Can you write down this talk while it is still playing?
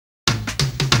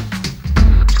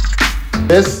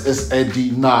This is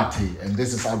Eddie Nartey, and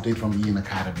this is update from E.N.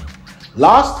 Academy.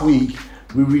 Last week,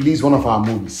 we released one of our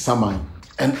movies, Samai,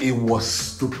 and it was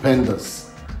stupendous.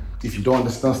 If you don't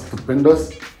understand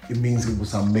stupendous, it means it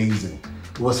was amazing.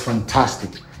 It was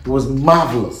fantastic. It was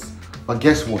marvelous. But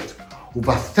guess what?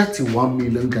 Over 31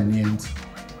 million Ghanaians,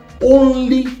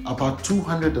 only about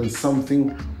 200 and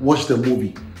something watched the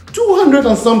movie. 200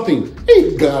 and something.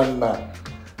 Hey, Ghana.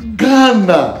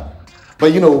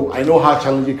 But you know, I know how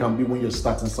challenging it can be when you're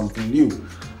starting something new.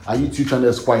 Our YouTube channel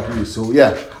is quite new, so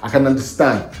yeah, I can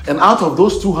understand. And out of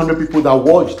those 200 people that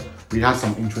watched, we had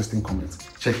some interesting comments.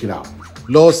 Check it out.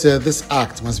 Law said this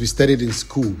act must be studied in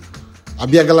school.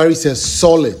 Abia Gallery says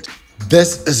solid.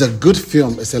 This is a good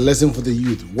film. It's a lesson for the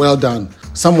youth. Well done.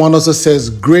 Someone also says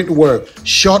great work.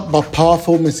 Short but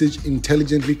powerful message,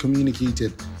 intelligently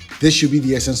communicated. This should be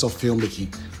the essence of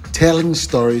filmmaking. Telling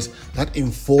stories that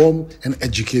inform and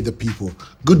educate the people.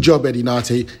 Good job, Eddie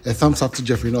Nartey. A thumbs up to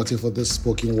Jeffrey Nartey for this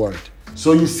spoken word.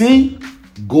 So you see,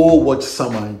 go watch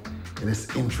Samai. It is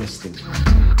interesting.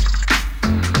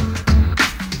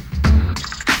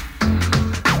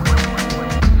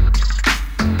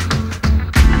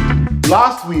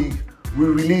 Last week, we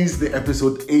released the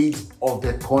episode 8 of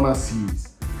the Corner series.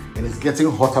 And it's getting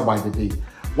hotter by the day.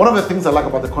 One of the things I like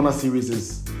about the Corner series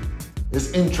is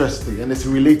it's interesting and it's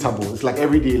relatable. It's like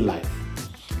everyday life.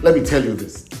 Let me tell you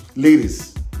this.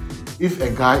 Ladies, if a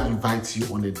guy invites you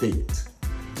on a date,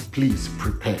 please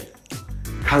prepare.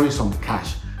 Carry some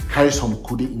cash. Carry some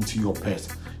kudi into your purse.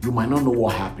 You might not know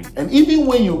what happened. And even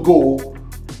when you go,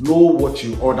 know what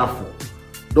you order for.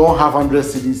 Don't have 100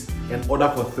 cedis and order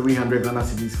for 300 Ghana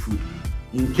cedis food.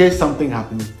 In case something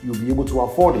happens, you'll be able to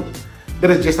afford it. That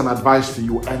is just an advice to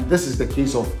you, and this is the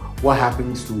case of what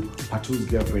happens to Patu's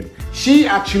girlfriend. She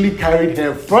actually carried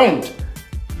her friend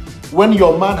when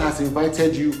your man has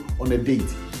invited you on a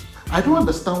date. I don't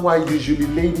understand why usually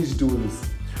ladies do this.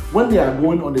 When they are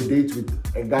going on a date with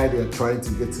a guy they are trying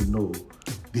to get to know,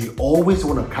 they always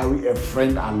want to carry a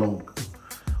friend along.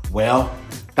 Well,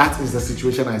 that is the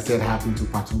situation I said happened to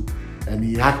Patu, and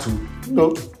he had to,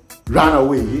 run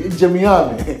away.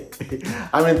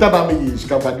 I mean,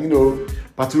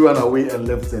 Patu ran away and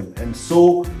left him. And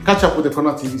so, catch up with the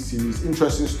Corner TV series,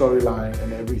 interesting storyline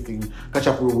and everything. Catch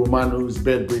up with Romanos,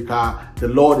 Bedbreaker, The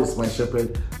Lord is My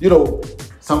Shepherd.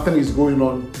 Something is going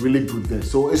on really good there.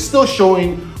 So, it's still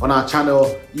showing on our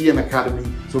channel, E.N. Academy.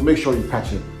 So, make sure you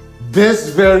catch it. This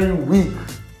very week,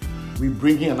 we're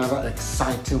bringing another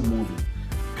exciting movie.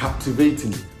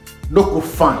 Captivating. No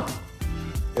fun.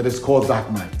 It is called That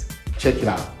Night. Check it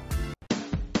out.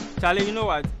 Charlie, you know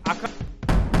what? I can't.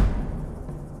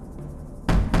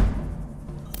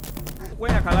 Where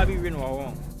can I be win or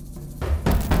wrong?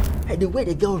 Hey, the way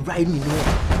the girl ride me,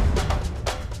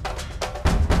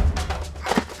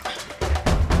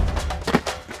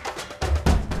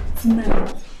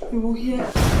 Tonight, we will hear.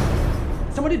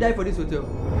 Somebody died for this hotel.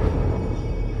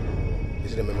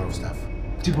 Is it a member of staff?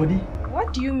 T-body?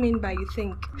 What do you mean by you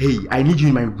think? Hey, I need you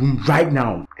in my room right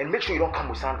now. And make sure you don't come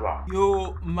with Sandra.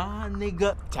 Yo, my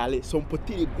nigga. Charlie, some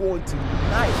potato going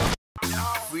tonight.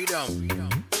 Freedom.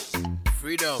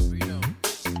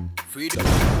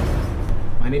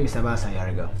 My name is Abbas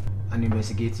Ayariga, an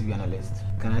investigative analyst.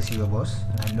 Can I see your boss?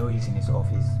 I know he's in his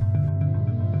office.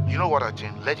 You know what,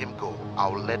 Ajin? Let him go.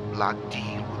 I'll let Black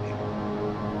deal with him.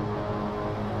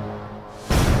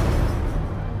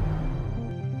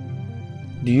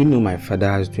 Do you know my father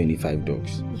has 25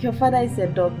 dogs? Your father is a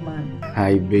dog man.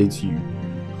 I bet you.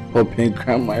 Hope and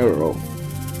grandma rough.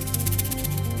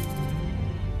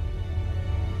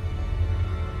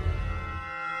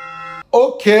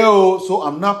 Okay, so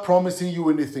I'm not promising you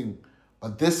anything,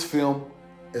 but this film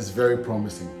is very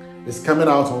promising. It's coming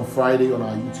out on Friday on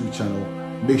our YouTube channel.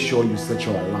 Make sure you set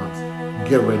your alarms.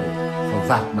 Get ready for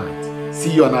That Night.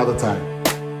 See you another time.